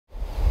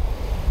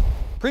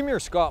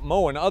Premier Scott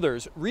Moe and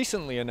others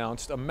recently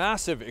announced a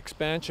massive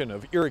expansion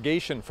of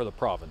irrigation for the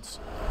province.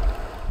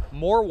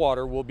 More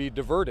water will be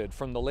diverted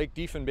from the Lake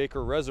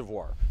Diefenbaker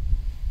Reservoir.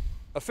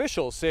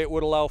 Officials say it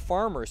would allow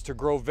farmers to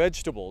grow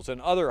vegetables and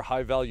other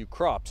high-value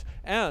crops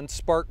and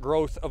spark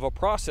growth of a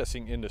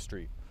processing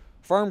industry.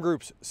 Farm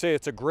groups say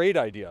it's a great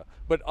idea,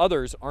 but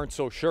others aren't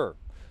so sure.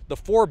 The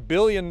 $4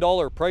 billion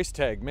price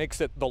tag makes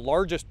it the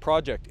largest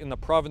project in the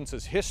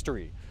province's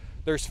history.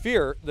 There's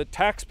fear that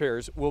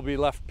taxpayers will be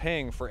left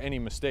paying for any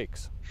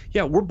mistakes.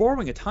 Yeah, we're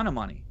borrowing a ton of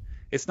money.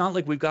 It's not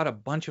like we've got a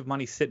bunch of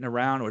money sitting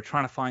around or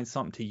trying to find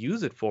something to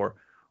use it for.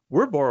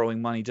 We're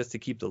borrowing money just to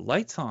keep the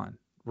lights on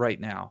right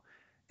now.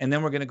 And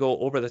then we're going to go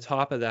over the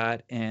top of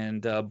that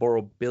and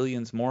borrow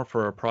billions more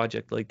for a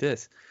project like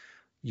this.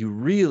 You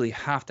really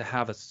have to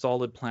have a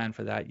solid plan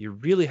for that. You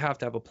really have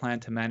to have a plan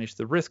to manage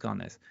the risk on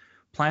this.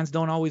 Plans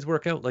don't always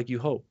work out like you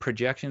hope.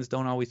 Projections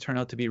don't always turn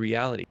out to be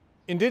reality.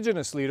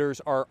 Indigenous leaders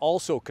are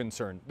also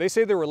concerned. They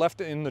say they were left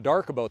in the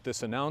dark about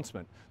this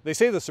announcement. They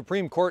say the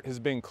Supreme Court has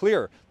been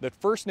clear that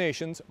First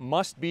Nations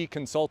must be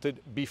consulted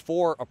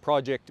before a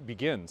project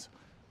begins.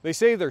 They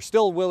say they're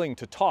still willing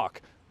to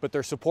talk, but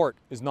their support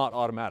is not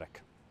automatic.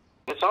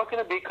 It's not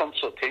going to be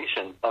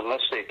consultation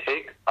unless they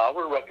take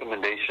our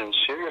recommendations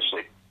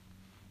seriously.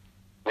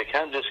 They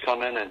can't just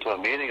come into a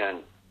meeting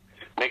and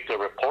make the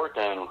report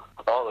and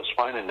all is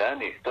fine and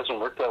dandy. It doesn't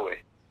work that way.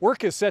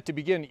 Work is set to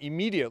begin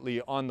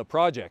immediately on the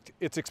project.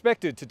 It's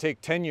expected to take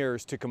 10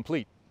 years to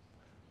complete.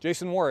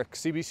 Jason Warwick,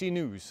 CBC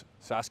News,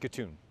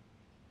 Saskatoon.